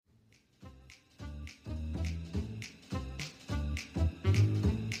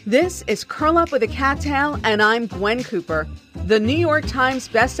This is Curl Up with a Cattail, and I'm Gwen Cooper, the New York Times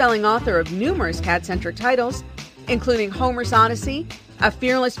bestselling author of numerous cat-centric titles, including Homer's Odyssey, A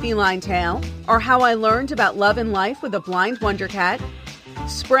Fearless Feline Tale, or How I Learned About Love and Life with a Blind Wonder Cat,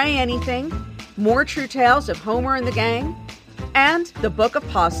 Spray Anything, More True Tales of Homer and the Gang, and The Book of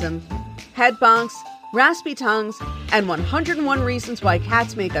Possum, Head Bonks, Raspy Tongues, and 101 Reasons Why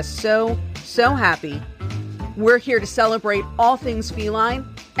Cats Make Us So happy. We're here to celebrate all things feline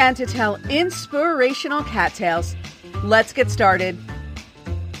and to tell inspirational cat tales. Let's get started.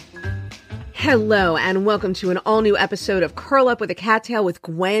 Hello, and welcome to an all-new episode of Curl Up with a Cattail with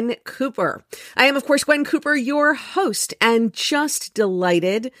Gwen Cooper. I am, of course, Gwen Cooper, your host, and just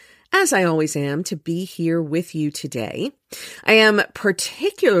delighted, as I always am, to be here with you today. I am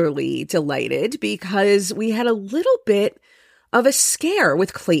particularly delighted because we had a little bit of a scare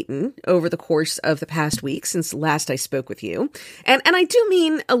with Clayton over the course of the past week since last I spoke with you. And I do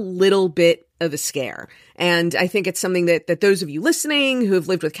mean a little bit of a scare. And I think it's something that those of you listening who have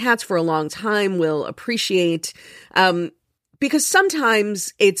lived with cats for a long time will appreciate, because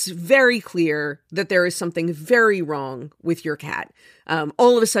sometimes it's very clear that there is something very wrong with your cat.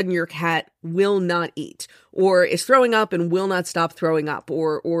 All of a sudden your cat will not eat, or is throwing up and will not stop throwing up,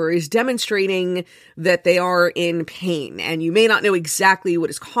 or is demonstrating that they are in pain. And you may not know exactly what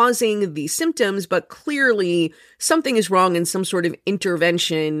is causing these symptoms, but clearly something is wrong and some sort of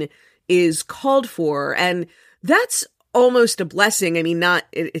intervention is called for. And that's almost a blessing. I mean,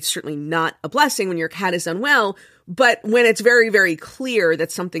 it's certainly not a blessing when your cat is unwell, but when it's very, very clear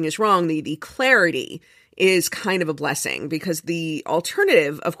that something is wrong, the clarity is kind of a blessing, because the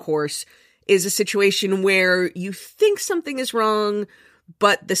alternative, of course, is a situation where you think something is wrong,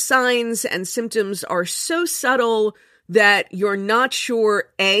 but the signs and symptoms are so subtle that you're not sure,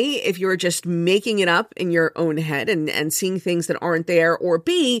 A, if you're just making it up in your own head and seeing things that aren't there, or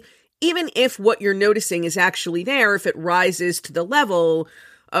B, even if what you're noticing is actually there, if it rises to the level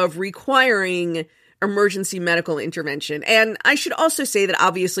of requiring emergency medical intervention. And I should also say that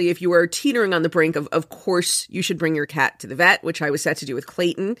obviously if you are teetering on the brink of course you should bring your cat to the vet, which I was set to do with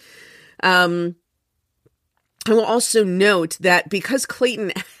Clayton. I will also note that because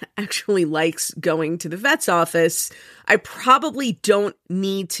Clayton actually likes going to the vet's office, I probably don't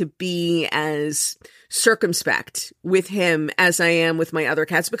need to be as circumspect with him as I am with my other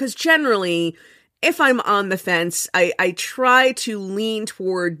cats, because generally, if I'm on the fence, I try to lean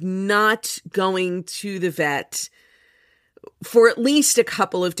toward not going to the vet for at least a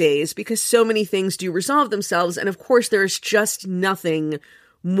couple of days, because so many things do resolve themselves. And of course, there's just nothing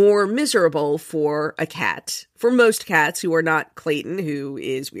more miserable for a cat, for most cats who are not Clayton, who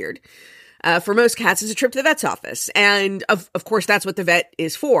is weird. For most cats, is a trip to the vet's office. And of course, that's what the vet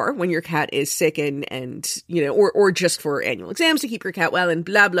is for when your cat is sick and, you know, or just for annual exams to keep your cat well and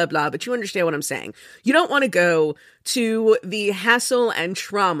blah, blah, blah. But you understand what I'm saying. You don't want to go to the hassle and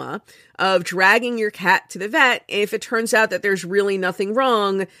trauma of dragging your cat to the vet if it turns out that there's really nothing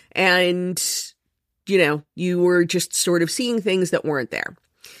wrong and, you know, you were just sort of seeing things that weren't there.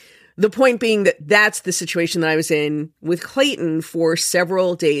 The point being that that's the situation that I was in with Clayton for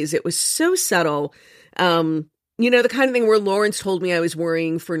several days. It was so subtle. You know, the kind of thing where Lawrence told me I was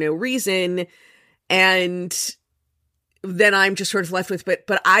worrying for no reason. And then I'm just sort of left with,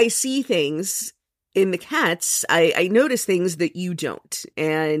 but I see things in the cats. I notice things that you don't.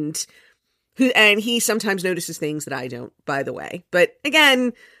 And he sometimes notices things that I don't, by the way. But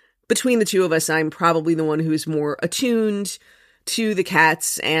again, between the two of us, I'm probably the one who's more attuned to the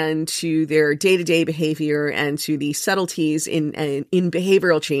cats and to their day-to-day behavior and to the subtleties in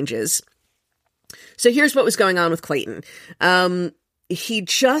behavioral changes. So here's what was going on with Clayton. He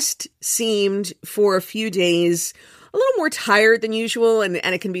just seemed for a few days a little more tired than usual, and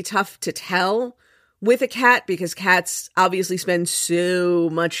it can be tough to tell with a cat because cats obviously spend so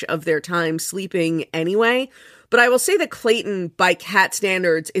much of their time sleeping anyway. But I will say that Clayton, by cat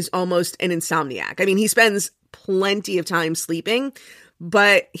standards, is almost an insomniac. I mean, he spends plenty of time sleeping,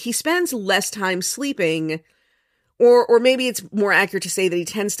 but he spends less time sleeping, or maybe it's more accurate to say that he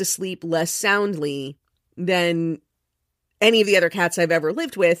tends to sleep less soundly than any of the other cats I've ever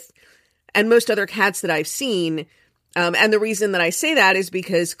lived with, and most other cats that I've seen. And the reason that I say that is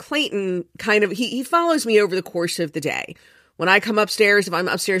because Clayton he follows me over the course of the day. When I come upstairs, if I'm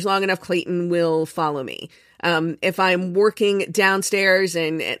upstairs long enough, Clayton will follow me. If I'm working downstairs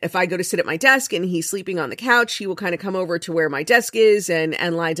and if I go to sit at my desk and he's sleeping on the couch, he will kind of come over to where my desk is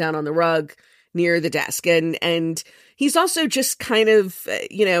and lie down on the rug near the desk. And he's also just kind of,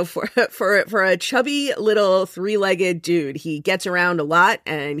 you know, for a chubby little three-legged dude, he gets around a lot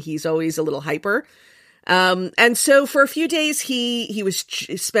and he's always a little hyper. And so for a few days, he was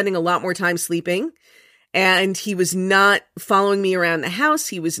spending a lot more time sleeping, and he was not following me around the house.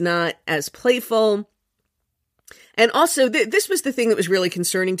 He was not as playful. And also, this was the thing that was really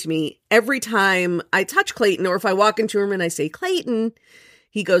concerning to me. Every time I touch Clayton, or if I walk into him and I say, Clayton,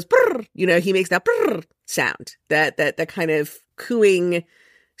 he goes, brr, he makes that brr sound, that kind of cooing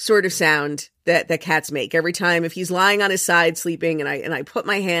sort of sound that cats make. Every time, if he's lying on his side sleeping and I put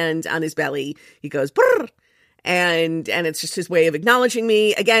my hand on his belly, he goes, brr. And it's just his way of acknowledging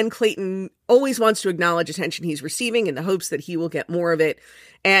me. Again, Clayton always wants to acknowledge attention he's receiving in the hopes that he will get more of it.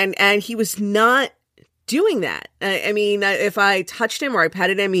 And he was not doing that. I mean, if I touched him or I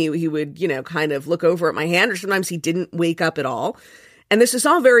petted him, he would, kind of look over at my hand, or sometimes he didn't wake up at all. And this is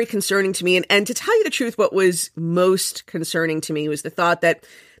all very concerning to me. And to tell you the truth, what was most concerning to me was the thought that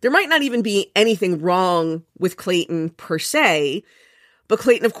there might not even be anything wrong with Clayton per se. But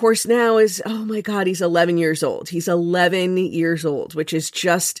Clayton, of course, now is, oh my God, he's 11 years old. He's 11 years old, which is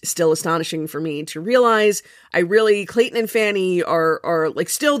just still astonishing for me to realize. Clayton and Fanny are like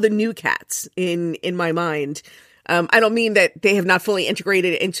still the new cats in my mind. I don't mean that they have not fully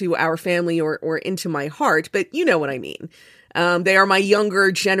integrated into our family or into my heart, but you know what I mean. They are my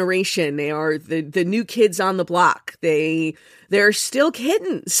younger generation. They are the new kids on the block. They're still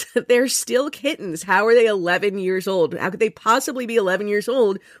kittens. They're still kittens. How are they 11 years old? How could they possibly be 11 years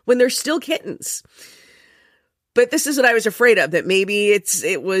old when they're still kittens? But this is what I was afraid of, that maybe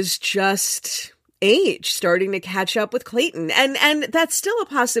it was just age starting to catch up with Clayton. And that's still a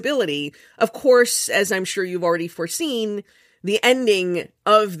possibility. Of course, as I'm sure you've already foreseen, the ending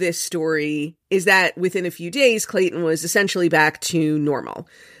of this story is that within a few days, Clayton was essentially back to normal.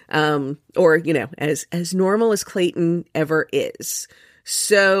 Or, as normal as Clayton ever is.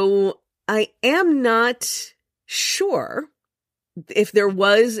 So I am not sure if there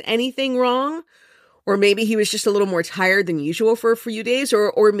was anything wrong, or maybe he was just a little more tired than usual for a few days,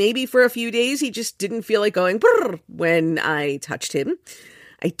 or maybe for a few days he just didn't feel like going brrr when I touched him.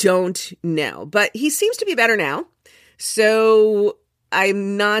 I don't know, but he seems to be better now. So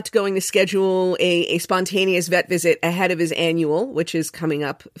I'm not going to schedule a spontaneous vet visit ahead of his annual, which is coming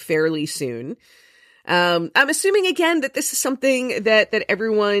up fairly soon. I'm assuming again that this is something that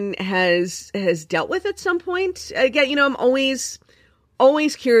everyone has dealt with at some point. Again, I'm always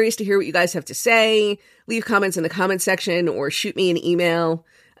curious to hear what you guys have to say. Leave comments in the comment section or shoot me an email.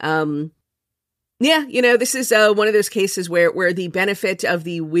 This is one of those cases where the benefit of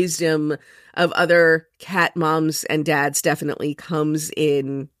the wisdom of other cat moms and dads definitely comes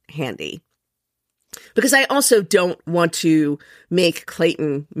in handy. Because I also don't want to make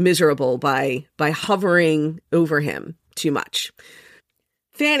Clayton miserable by hovering over him too much.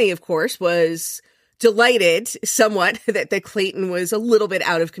 Fanny, of course, was delighted somewhat that Clayton was a little bit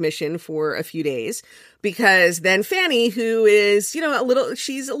out of commission for a few days, because then Fanny, who is,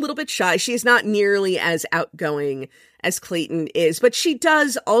 she's a little bit shy. She is not nearly as outgoing as Clayton is, but she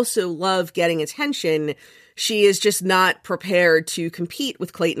does also love getting attention. She is just not prepared to compete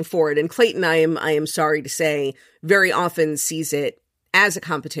with Clayton for it. And Clayton, I am sorry to say, very often sees it as a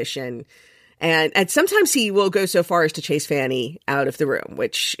competition. And sometimes he will go so far as to chase Fanny out of the room,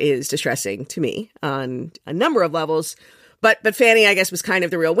 which is distressing to me on a number of levels. But Fanny, I guess, was kind of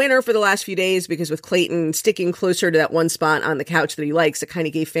the real winner for the last few days, because with Clayton sticking closer to that one spot on the couch that he likes, it kind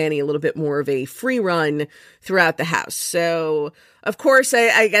of gave Fanny a little bit more of a free run throughout the house. So, of course,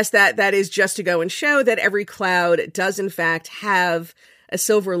 I guess that is just to go and show that every cloud does, in fact, have a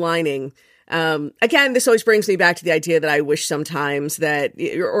silver lining. Again, this always brings me back to the idea that I wish sometimes that,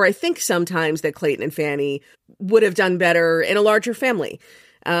 or I think sometimes that Clayton and Fanny would have done better in a larger family.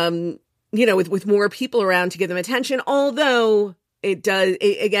 With more people around to give them attention, although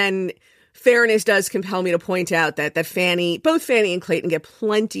again, fairness does compel me to point out that both Fanny and Clayton get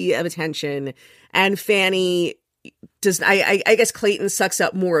plenty of attention, and Fanny does, I guess Clayton sucks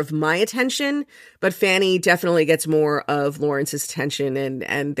up more of my attention, but Fanny definitely gets more of Lawrence's attention,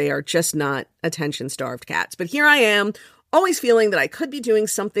 and they are just not attention-starved cats. But here I am, always feeling that I could be doing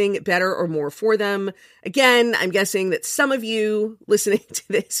something better or more for them. Again, I'm guessing that some of you listening to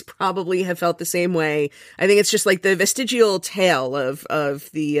this probably have felt the same way. I think it's just like the vestigial tale of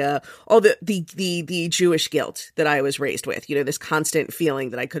the Jewish guilt that I was raised with. This constant feeling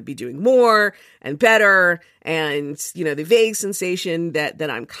that I could be doing more and better, and the vague sensation that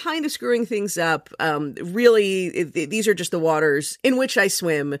I'm kind of screwing things up. Really, these are just the waters in which I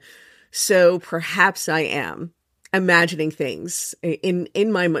swim. So perhaps I am imagining things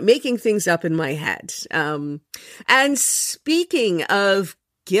in my, making things up in my head. And speaking of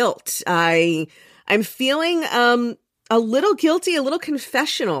guilt, I'm feeling, a a little guilty, a little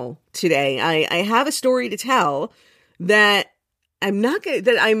confessional today. I have a story to tell that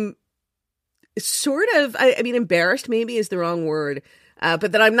I'm sort of, I mean, embarrassed maybe is the wrong word,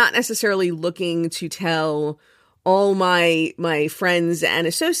 but that I'm not necessarily looking to tell all my friends and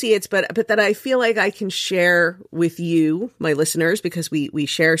associates, but that I feel like I can share with you, my listeners, because we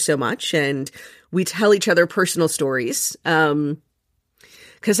share so much and we tell each other personal stories.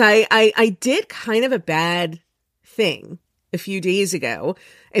 Because I did kind of a bad thing a few days ago,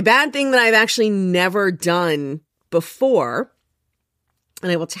 a bad thing that I've actually never done before. And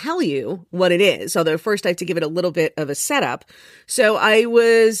I will tell you what it is, although first I have to give it a little bit of a setup. So I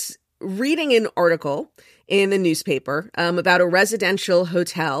was reading an article in the newspaper about a residential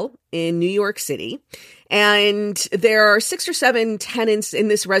hotel in New York City. And there are 6 or 7 tenants in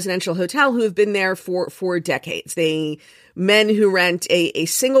this residential hotel who have been there for decades. Men who rent a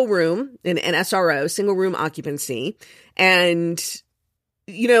single room, an SRO, single room occupancy. And,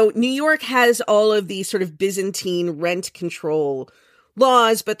 you know, New York has all of these sort of Byzantine rent control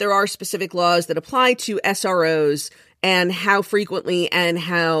laws, but there are specific laws that apply to SROs and how frequently and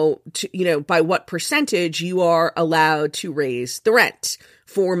by what percentage you are allowed to raise the rent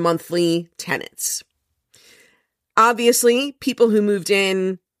for monthly tenants. Obviously, people who moved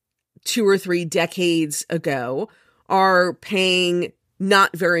in 2 or 3 decades ago are paying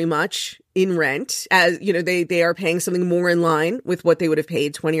not very much in rent, as you know, they are paying something more in line with what they would have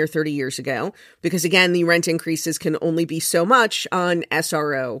paid 20 or 30 years ago, because again, the rent increases can only be so much on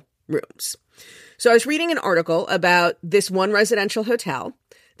SRO rooms. So I was reading an article about this one residential hotel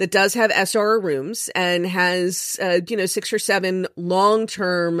that does have SRO rooms and has 6 or 7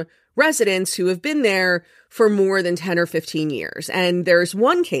 long-term residents who have been there for more than 10 or 15 years. And there's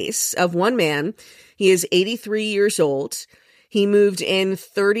one case of one man. He is 83 years old. He moved in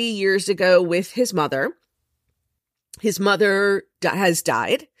 30 years ago with his mother. His mother has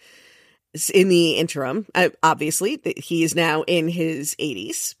died in the interim. Obviously, he is now in his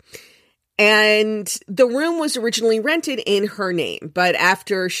 80s. And the room was originally rented in her name, but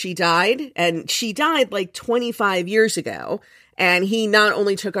after she died, and she died like 25 years ago, and he not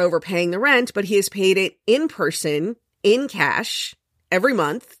only took over paying the rent, but he has paid it in person, in cash, every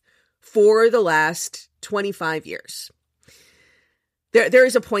month for the last 25 years. There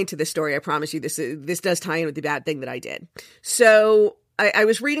is a point to this story. I promise you this does tie in with the bad thing that I did. So I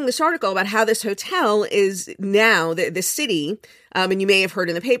was reading this article about how this hotel is now the city. And you may have heard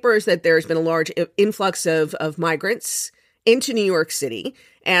in the papers that there's been a large influx of migrants into New York City,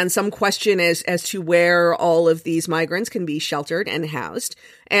 and some question as to where all of these migrants can be sheltered and housed.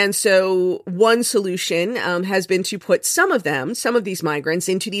 And so one solution has been to put some of these migrants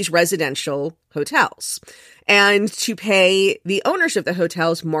into these residential hotels and to pay the owners of the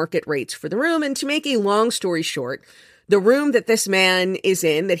hotels market rates for the room. And to make a long story short, the room that this man is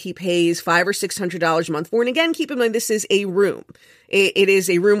in, that he pays $500 or $600 a month for, and again, keep in mind, this is a room. It is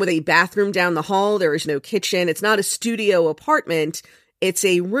a room with a bathroom down the hall. There is no kitchen. It's not a studio apartment. It's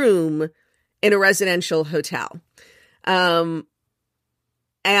a room in a residential hotel. And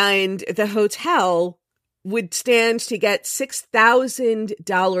the hotel would stand to get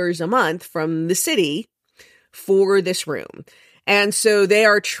 $6,000 a month from the city for this room. And so they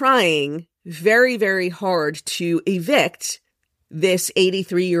are trying very, very hard to evict this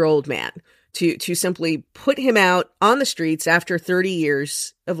 83-year-old man, to simply put him out on the streets after 30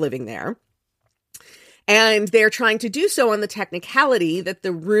 years of living there. And they're trying to do so on the technicality that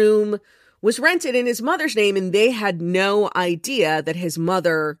the room was rented in his mother's name, and they had no idea that his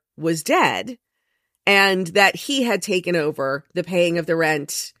mother was dead and that he had taken over the paying of the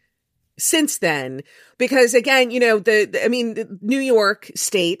rent since then. Because again, New York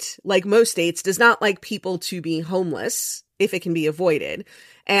State, like most states, does not like people to be homeless if it can be avoided.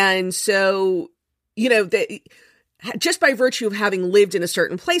 And so, just by virtue of having lived in a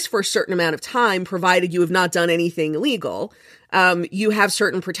certain place for a certain amount of time, provided you have not done anything illegal, you have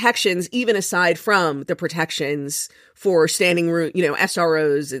certain protections, even aside from the protections for standing room,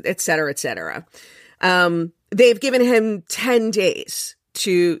 SROs, et cetera, et cetera. They've given him 10 days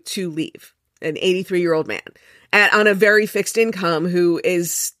to leave, an 83-year-old man on a very fixed income who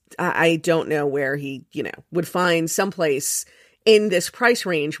is, I don't know where he, would find someplace in this price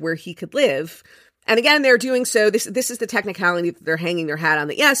range where he could live. And again, they're doing so. This is the technicality that they're hanging their hat on,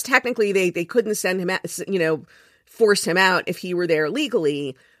 that yes, technically they couldn't send him out, force him out if he were there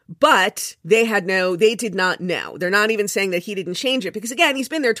legally, but they did not know. They're not even saying that he didn't change it, because again, he's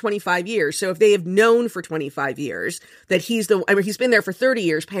been there 25 years. So if they have known for 25 years that he's been there for 30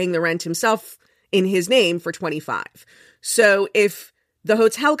 years paying the rent himself in his name for 25. So if the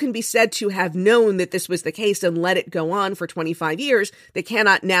hotel can be said to have known that this was the case and let it go on for 25 years. They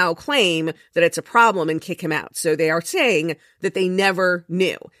cannot now claim that it's a problem and kick him out. So they are saying that they never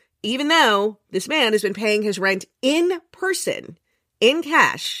knew, even though this man has been paying his rent in person, in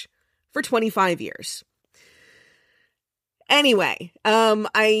cash, for 25 years. Anyway,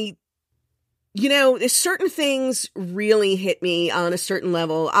 certain things really hit me on a certain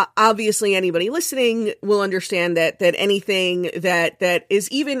level. Obviously, anybody listening will understand that anything that is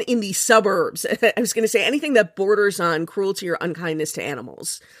even in the suburbs, I was going to say anything that borders on cruelty or unkindness to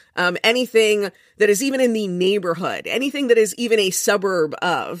animals, anything that is even in the neighborhood, anything that is even a suburb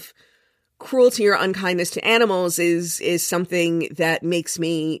of cruelty or unkindness to animals is something that makes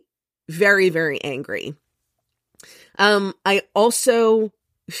me very, very angry. I also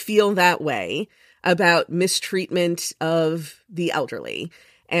feel that way about mistreatment of the elderly.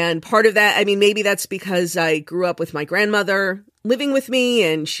 And part of that, maybe that's because I grew up with my grandmother living with me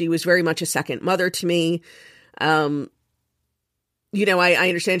and she was very much a second mother to me. I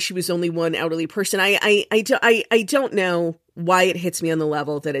understand she was only one elderly person. I don't know why it hits me on the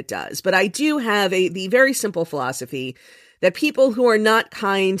level that it does, but I do have the very simple philosophy that people who are not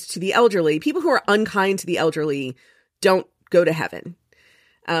kind to the elderly, people who are unkind to the elderly, don't go to heaven.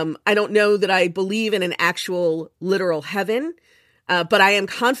 I don't know that I believe in an actual literal heaven, but I am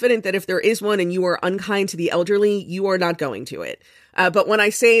confident that if there is one and you are unkind to the elderly, you are not going to it. But when I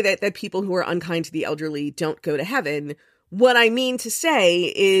say that people who are unkind to the elderly don't go to heaven, what I mean to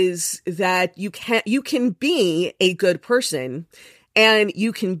say is that you can be a good person and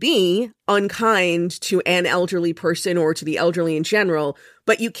you can be unkind to an elderly person or to the elderly in general,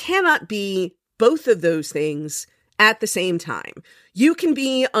 but you cannot be both of those things at the same time. You can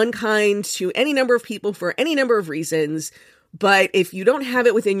be unkind to any number of people for any number of reasons, but if you don't have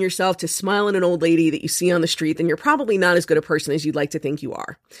it within yourself to smile at an old lady that you see on the street, then you're probably not as good a person as you'd like to think you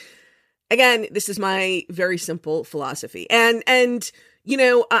are. Again, this is my very simple philosophy. And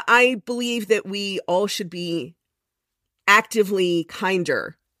I believe that we all should be actively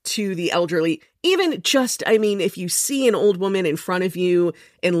kinder to the elderly. Even just, if you see an old woman in front of you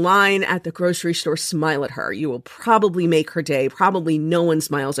in line at the grocery store, smile at her. You will probably make her day. Probably no one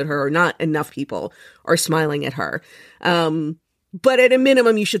smiles at her, or not enough people are smiling at her. But at a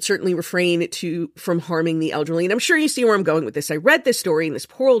minimum, you should certainly refrain from harming the elderly. And I'm sure you see where I'm going with this. I read this story, and this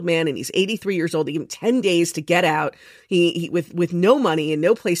poor old man, and he's 83 years old. They give him 10 days to get out. He with no money and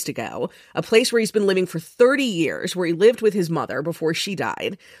no place to go, a place where he's been living for 30 years, where he lived with his mother before she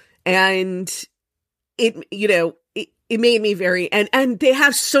died. And it made me very, and they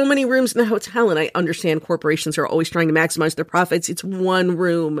have so many rooms in the hotel, and I understand corporations are always trying to maximize their profits. It's one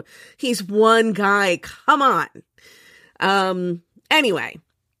room. He's one guy. Come on. Anyway,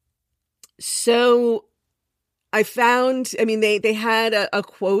 so I found, they had a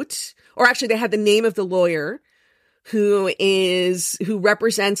quote, or actually they had the name of the lawyer who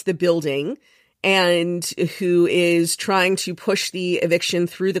represents the building and who is trying to push the eviction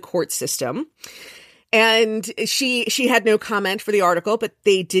through the court system. And she had no comment for the article, but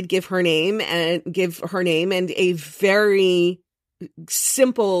they did give her name and a very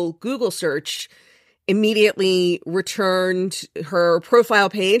simple Google search immediately returned her profile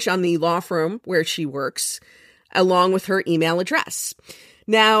page on the law firm where she works, along with her email address.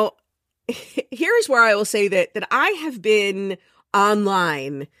 Now, here's where I will say that I have been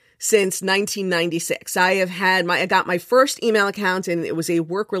online since 1996. I got my first email account, and it was a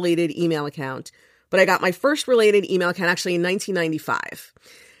work-related email account, but I got my first related email account actually in 1995.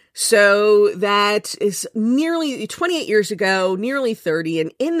 So that is nearly 28 years ago, nearly 30.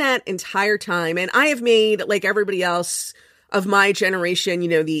 And in that entire time, and I have made, like everybody else of my generation,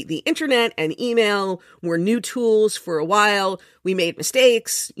 the internet and email were new tools for a while. We made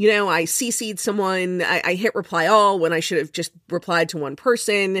mistakes. I CC'd someone. I hit reply all when I should have just replied to one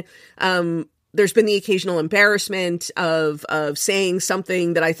person. There's been the occasional embarrassment of saying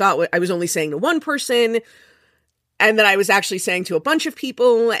something that I thought I was only saying to one person, and that I was actually saying to a bunch of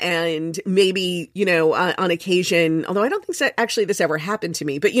people. And maybe, on occasion, although I don't think actually this ever happened to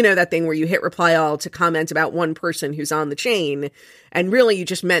me, but that thing where you hit reply all to comment about one person who's on the chain, and really you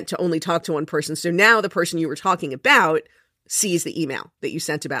just meant to only talk to one person. So now the person you were talking about sees the email that you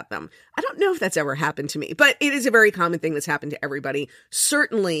sent about them. I don't know if that's ever happened to me, but it is a very common thing that's happened to everybody.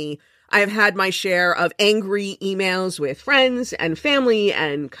 Certainly, I've had my share of angry emails with friends and family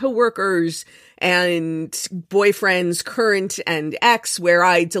and coworkers and boyfriends, current and ex, where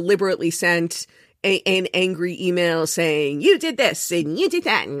I deliberately sent an angry email saying, you did this and you did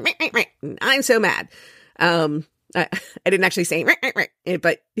that, and I'm so mad. I didn't actually say,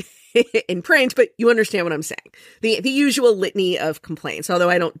 but in print, but you understand what I'm saying. The usual litany of complaints, although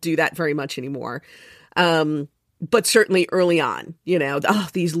I don't do that very much anymore. But certainly early on,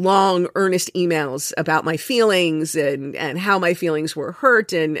 these long, earnest emails about my feelings and how my feelings were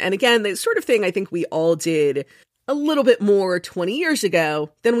hurt. And again, the sort of thing I think we all did a little bit more 20 years ago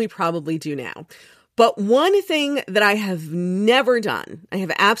than we probably do now. But one thing that I have never done, I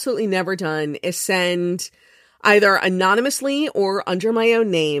have absolutely never done, is send either anonymously or under my own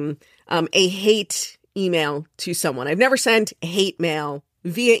name, a hate email to someone. I've never sent hate mail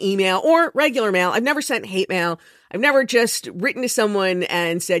via email or regular mail. I've never sent hate mail. I've never just written to someone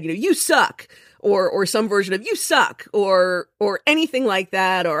and said, you suck, or some version of you suck, or anything like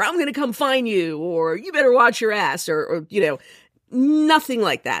that, or I'm going to come find you, or you better watch your ass, or nothing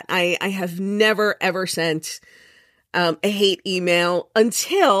like that. I have never, ever sent a hate email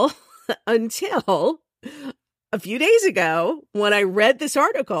until a few days ago when I read this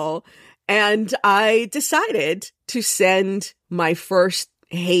article and I decided to send my first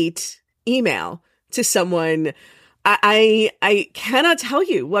hate email to someone. I cannot tell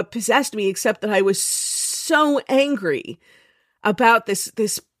you what possessed me, except that I was so angry about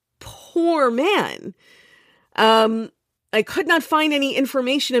this poor man. I could not find any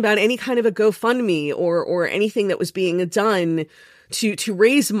information about any kind of a GoFundMe or anything that was being done to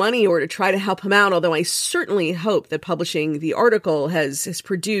raise money or to try to help him out, although I certainly hope that publishing the article has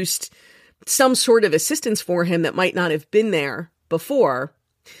produced some sort of assistance for him that might not have been there before.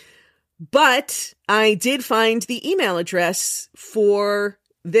 But I did find the email address for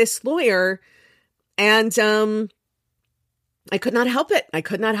this lawyer, and I could not help it. I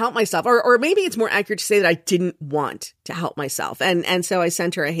could not help myself. Or maybe it's more accurate to say that I didn't want to help myself. And so I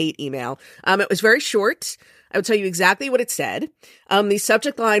sent her a hate email. It was very short. I will tell you exactly what it said. The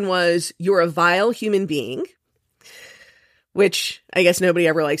subject line was, "You're a vile human being," which I guess nobody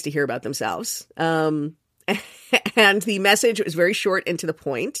ever likes to hear about themselves. And the message was very short and to the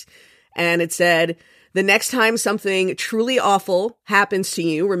point. And it said, "The next time something truly awful happens to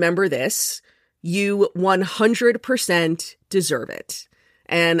you, remember this. You 100% deserve it."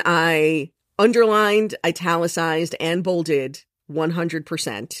 And I underlined, italicized, and bolded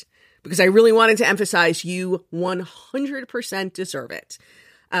 100%. Because I really wanted to emphasize you 100% deserve it.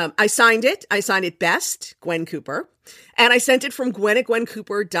 I signed it. I signed it best, Gwen Cooper. And I sent it from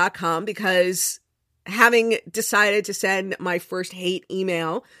gwen@gwencooper.com because having decided to send my first hate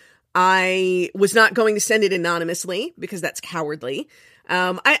email, I was not going to send it anonymously because that's cowardly.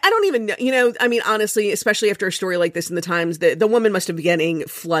 I don't even know, honestly, especially after a story like this in the Times, the woman must have been getting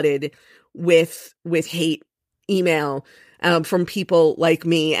flooded with hate email from people like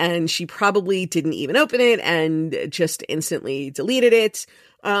me, and she probably didn't even open it and just instantly deleted it.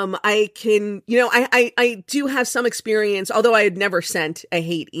 I do have some experience, although I had never sent a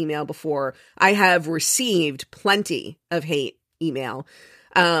hate email before. I have received plenty of hate email.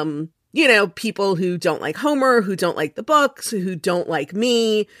 People who don't like Homer, who don't like the books, who don't like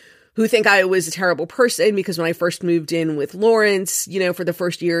me, who think I was a terrible person because when I first moved in with Lawrence, for the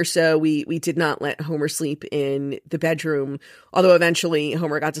first year or so, we did not let Homer sleep in the bedroom, although eventually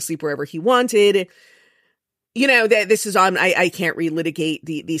Homer got to sleep wherever he wanted. This is on, I can't relitigate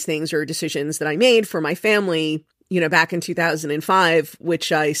these things or decisions that I made for my family, back in 2005,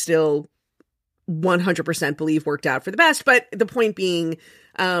 which I still 100% believe worked out for the best. But the point being,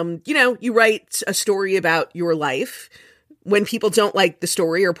 you write a story about your life. When people don't like the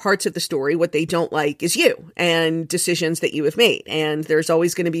story or parts of the story, what they don't like is you and decisions that you have made. And there's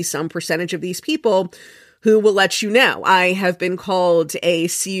always going to be some percentage of these people who will let you know. I have been called a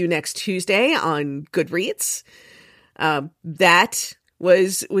 "see you next Tuesday" on Goodreads. That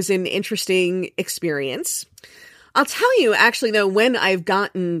was an interesting experience. I'll tell you, actually, though, when I've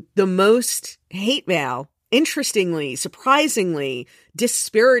gotten the most hate mail, interestingly, surprisingly,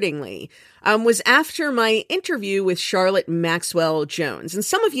 dispiritingly, was after my interview with Charlotte Maxwell Jones. And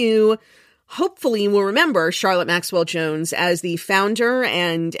some of you hopefully will remember Charlotte Maxwell Jones as the founder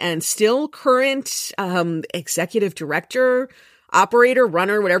and still current executive director, operator,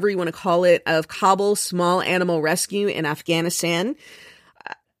 runner, whatever you want to call it, of Kabul Small Animal Rescue in Afghanistan.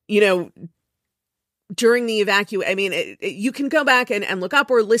 During the evacuation, you can go back and look up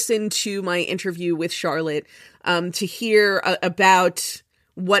or listen to my interview with Charlotte to hear about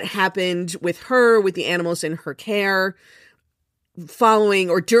what happened with her, with the animals in her care, following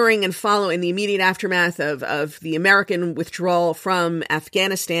or during and following the immediate aftermath of the American withdrawal from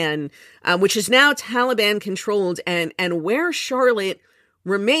Afghanistan, which is now Taliban controlled, and where Charlotte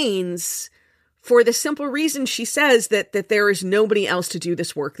remains for the simple reason she says that there is nobody else to do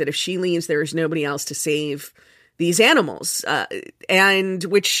this work, that if she leaves, there is nobody else to save these animals, and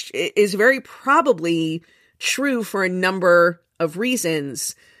which is very probably true for a number of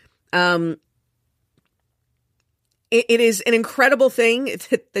reasons. It is an incredible thing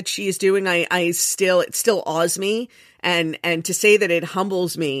that she is doing. It still awes me. And to say that it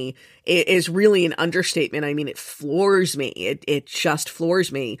humbles me is really an understatement. I mean, it floors me. It just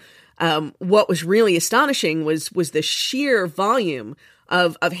floors me. What was really astonishing was the sheer volume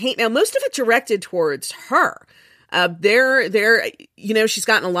of hate. Now, most of it directed towards her. She's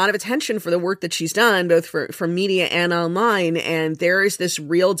gotten a lot of attention for the work that she's done, both for media and online. And there is this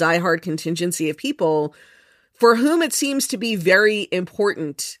real diehard contingency of people for whom it seems to be very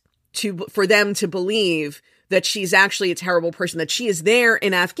important for them to believe that she's actually a terrible person, that she is there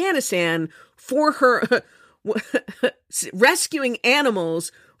in Afghanistan for her rescuing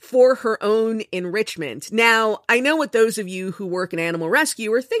animals for her own enrichment. Now, I know what those of you who work in animal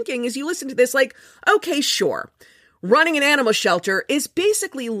rescue are thinking as you listen to this, like, okay, sure. Running an animal shelter is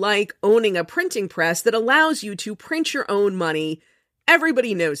basically like owning a printing press that allows you to print your own money.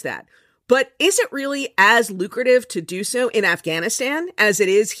 Everybody knows that. But is it really as lucrative to do so in Afghanistan as it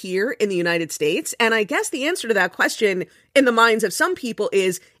is here in the United States? And I guess the answer to that question in the minds of some people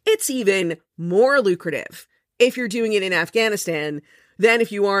is it's even more lucrative if you're doing it in Afghanistan than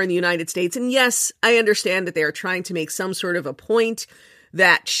if you are in the United States. And yes, I understand that they are trying to make some sort of a point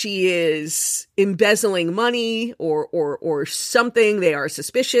that she is embezzling money or something. They are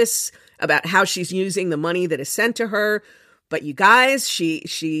suspicious about how she's using the money that is sent to her. But you guys,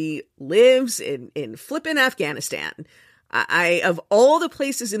 she lives in flippin' Afghanistan. Of all the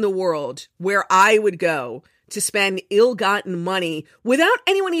places in the world where I would go to spend ill-gotten money without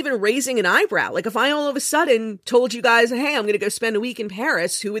anyone even raising an eyebrow. Like if I all of a sudden told you guys, hey, I'm going to go spend a week in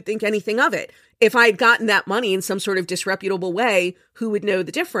Paris, who would think anything of it? If I had gotten that money in some sort of disreputable way, who would know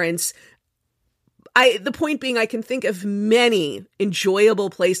the difference? The point being, I can think of many enjoyable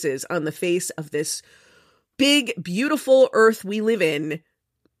places on the face of this big, beautiful earth we live in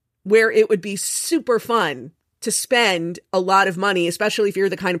where it would be super fun to spend a lot of money, especially if you're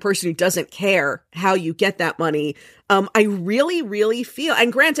the kind of person who doesn't care how you get that money. I really, really feel,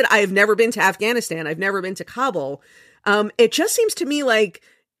 and granted, I have never been to Afghanistan. I've never been to Kabul. It just seems to me like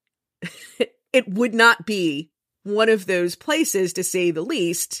it would not be one of those places, to say the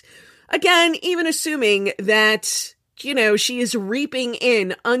least. Again, even assuming that, she is reaping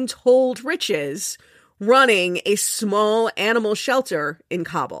in untold riches running a small animal shelter in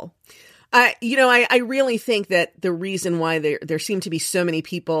Kabul. I really think that the reason why there seem to be so many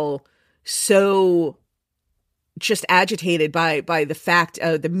people so just agitated by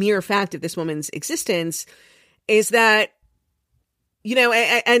the mere fact of this woman's existence is that,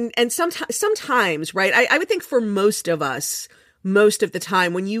 and sometimes, right, I would think for most of us, most of the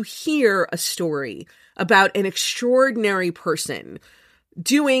time, when you hear a story about an extraordinary person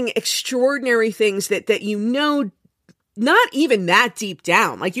doing extraordinary things that not even that deep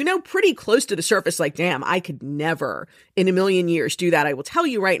down, like, pretty close to the surface, like, damn, I could never in a million years do that. I will tell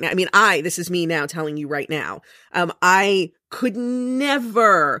you right now. I mean, this is me now telling you right now. I could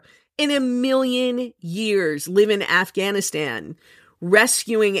never in a million years live in Afghanistan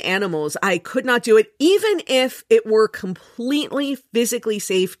rescuing animals. I could not do it, even if it were completely physically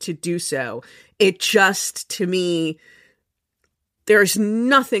safe to do so. It just, to me, there's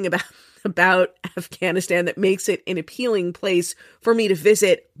nothing about Afghanistan that makes it an appealing place for me to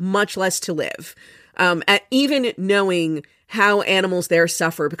visit, much less to live. Even knowing how animals there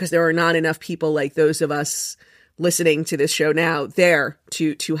suffer, because there are not enough people like those of us listening to this show now there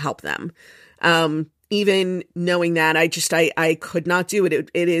to help them. Even knowing that, I could not do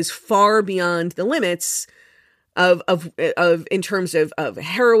it. It is far beyond the limits of in terms of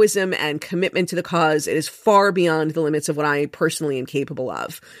heroism and commitment to the cause. It is far beyond the limits of what I personally am capable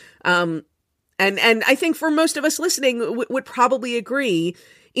of. And I think for most of us listening would probably agree,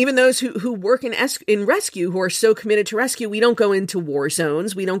 even those who work in rescue, who are so committed to rescue. We don't go into war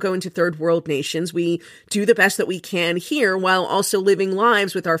zones. We don't go into third world nations. We do the best that we can here while also living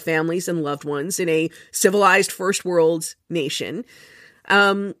lives with our families and loved ones in a civilized first world nation.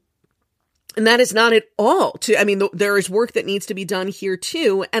 And that is not at all there is work that needs to be done here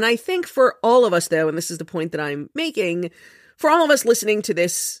too. And I think for all of us, though, and this is the point that I'm making, for all of us listening to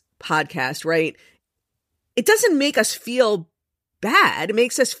this podcast, right, it doesn't make us feel bad. It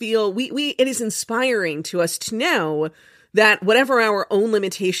makes us feel, it is inspiring to us to know that whatever our own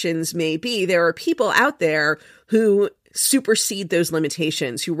limitations may be, there are people out there who supersede those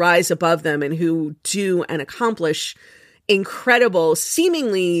limitations, who rise above them, and who do and accomplish incredible,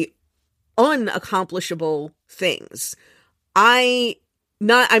 seemingly unaccomplishable things. I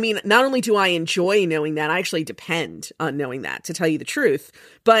not only do I enjoy knowing that, I actually depend on knowing that, to tell you the truth.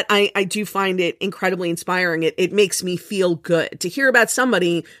 But I do find it incredibly inspiring. It makes me feel good to hear about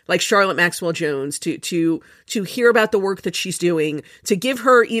somebody like Charlotte Maxwell Jones, to hear about the work that she's doing, to give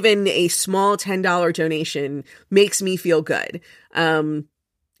her even a small $10 donation makes me feel good.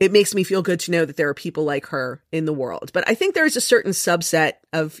 It makes me feel good to know that there are people like her in the world. But I think there's a certain subset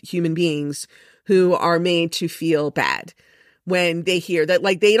of human beings who are made to feel bad when they hear that,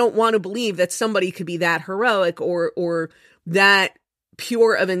 like, they don't want to believe that somebody could be that heroic or that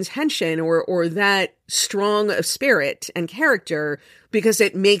pure of intention or that strong of spirit and character, because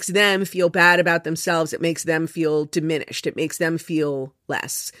it makes them feel bad about themselves. It makes them feel diminished. It makes them feel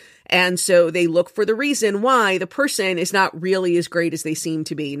less. And so they look for the reason why the person is not really as great as they seem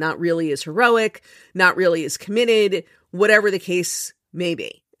to be, not really as heroic, not really as committed, whatever the case may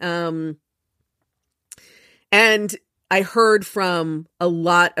be. And I heard from a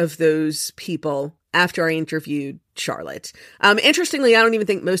lot of those people after I interviewed Charlotte. Interestingly, I don't even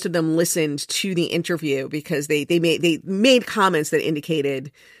think most of them listened to the interview, because they made comments that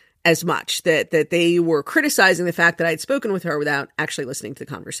indicated as much, that they were criticizing the fact that I'd spoken with her without actually listening to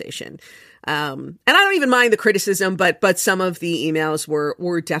the conversation. And I don't even mind the criticism, but some of the emails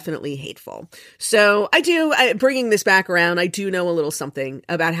were definitely hateful. So bringing this back around, I do know a little something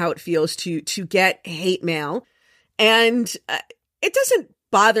about how it feels to get hate mail. And it doesn't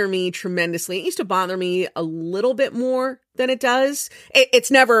bother me tremendously. It used to bother me a little bit more than it does. It's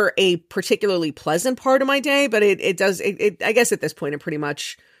never a particularly pleasant part of my day, but it does. I guess at this point, it pretty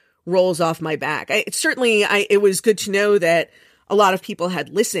much rolls off my back. It was good to know that a lot of people had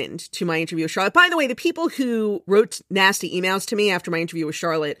listened to my interview with Charlotte. By the way, the people who wrote nasty emails to me after my interview with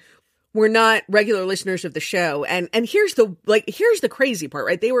Charlotte were not regular listeners of the show. And here's the crazy part,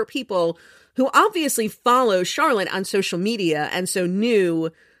 right? They were people who obviously follow Charlotte on social media and so knew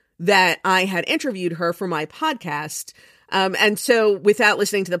that I had interviewed her for my podcast. And so without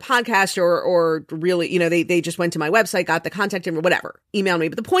listening to the podcast or really, they just went to my website, got the contact info, whatever, emailed me.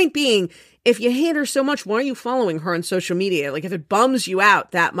 But the point being, if you hate her so much, why are you following her on social media? Like, if it bums you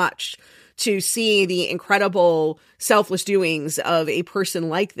out that much to see the incredible selfless doings of a person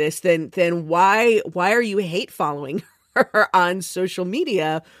like this, then why are you hate following her on social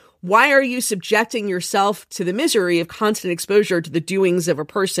media? Why are you subjecting yourself to the misery of constant exposure to the doings of a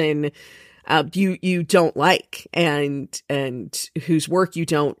person you don't like and whose work you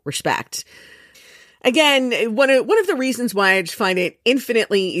don't respect? Again, one of the reasons why I just find it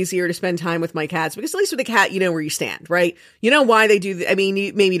infinitely easier to spend time with my cats, because at least with a cat, you know where you stand, right? You know why they do.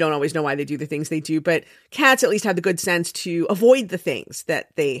 Maybe you don't always know why they do the things they do, but cats at least have the good sense to avoid the things that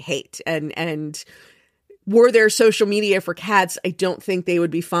they hate. And were there social media for cats, I don't think they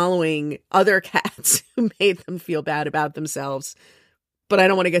would be following other cats who made them feel bad about themselves. But I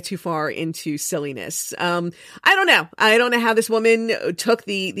don't want to get too far into silliness. I don't know. I don't know how this woman took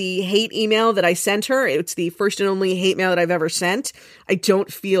the hate email that I sent her. It's the first and only hate mail that I've ever sent. I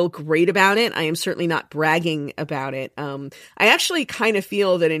don't feel great about it. I am certainly not bragging about it. I actually kind of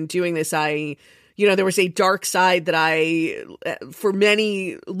feel that in doing this, there was a dark side that I, for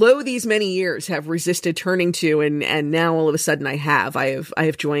these many years, have resisted turning to, and now all of a sudden I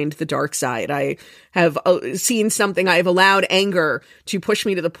have joined the dark side. I have seen something. I have allowed anger to push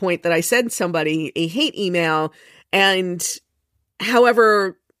me to the point that I sent somebody a hate email, and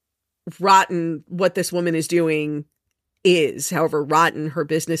however rotten what this woman is doing is, however rotten her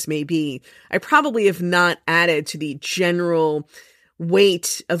business may be, I probably have not added to the general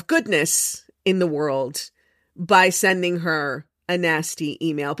weight of goodness in the world by sending her a nasty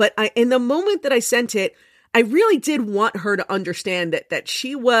email. But in the moment that I sent it, I really did want her to understand that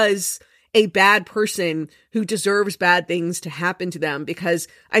she was a bad person who deserves bad things to happen to them, because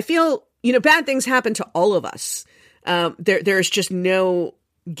I feel, bad things happen to all of us. There's just no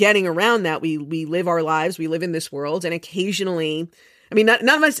getting around that. We live our lives. We live in this world. And occasionally, none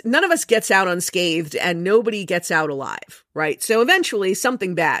of us gets out unscathed, and nobody gets out alive, right? So eventually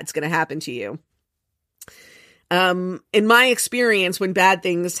something bad's going to happen to you. In my experience, when bad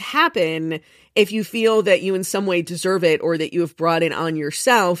things happen, if you feel that you in some way deserve it or that you have brought it on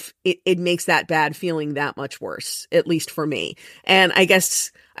yourself, it makes that bad feeling that much worse, at least for me. And I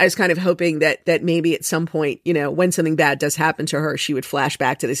guess I was kind of hoping that maybe at some point, when something bad does happen to her, she would flash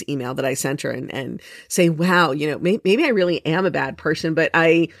back to this email that I sent her and say, wow, maybe I really am a bad person, but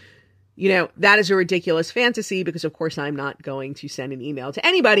that is a ridiculous fantasy, because of course I'm not going to send an email to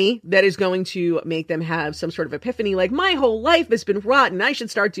anybody that is going to make them have some sort of epiphany like, my whole life has been rotten, I should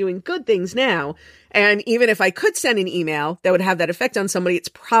start doing good things now. And even if I could send an email that would have that effect on somebody, it's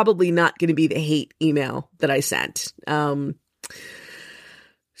probably not going to be the hate email that I sent.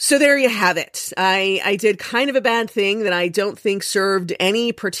 So there you have it. I did kind of a bad thing that I don't think served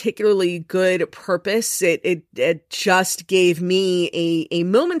any particularly good purpose. It just gave me a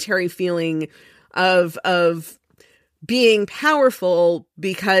momentary feeling of being powerful,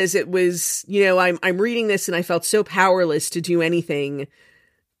 because it was, I'm reading this and I felt so powerless to do anything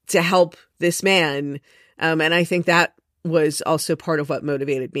to help this man. And I think that was also part of what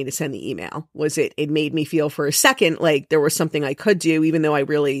motivated me to send the email. Was it made me feel for a second like there was something I could do, even though I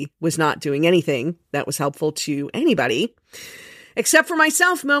really was not doing anything that was helpful to anybody except for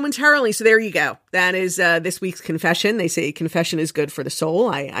myself momentarily. So there you go. That is this week's confession. They say confession is good for the soul.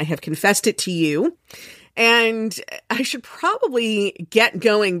 I have confessed it to you. And I should probably get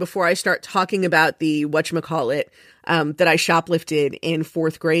going before I start talking about the whatchamacallit that I shoplifted in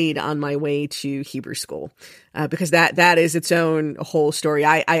 4th grade on my way to Hebrew school, because that is its own whole story.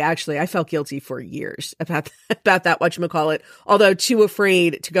 I felt guilty for years about that whatchamacallit, although too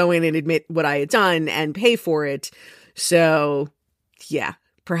afraid to go in and admit what I had done and pay for it. So yeah,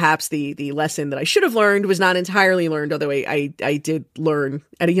 perhaps the lesson that I should have learned was not entirely learned, although I did learn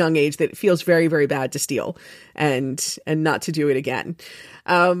at a young age that it feels very, very bad to steal and not to do it again.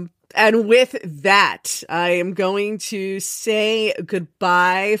 And with that, I am going to say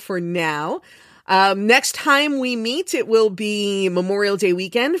goodbye for now. Next time we meet, it will be Memorial Day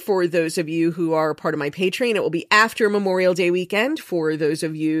weekend for those of you who are part of my Patreon. It will be after Memorial Day weekend for those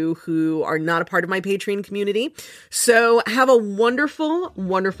of you who are not a part of my Patreon community. So have a wonderful,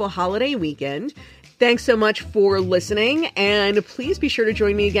 wonderful holiday weekend. Thanks so much for listening, and please be sure to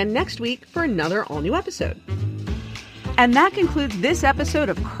join me again next week for another all-new episode. And that concludes this episode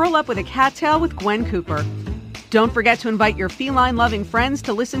of Curl Up with a Cattail with Gwen Cooper. Don't forget to invite your feline-loving friends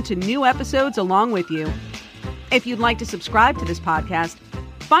to listen to new episodes along with you. If you'd like to subscribe to this podcast,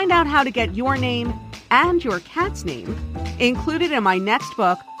 find out how to get your name and your cat's name included in my next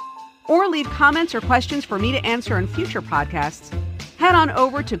book, or leave comments or questions for me to answer in future podcasts, head on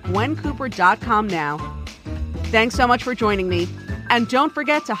over to gwencooper.com now. Thanks so much for joining me, and don't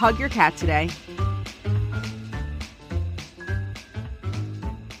forget to hug your cat today.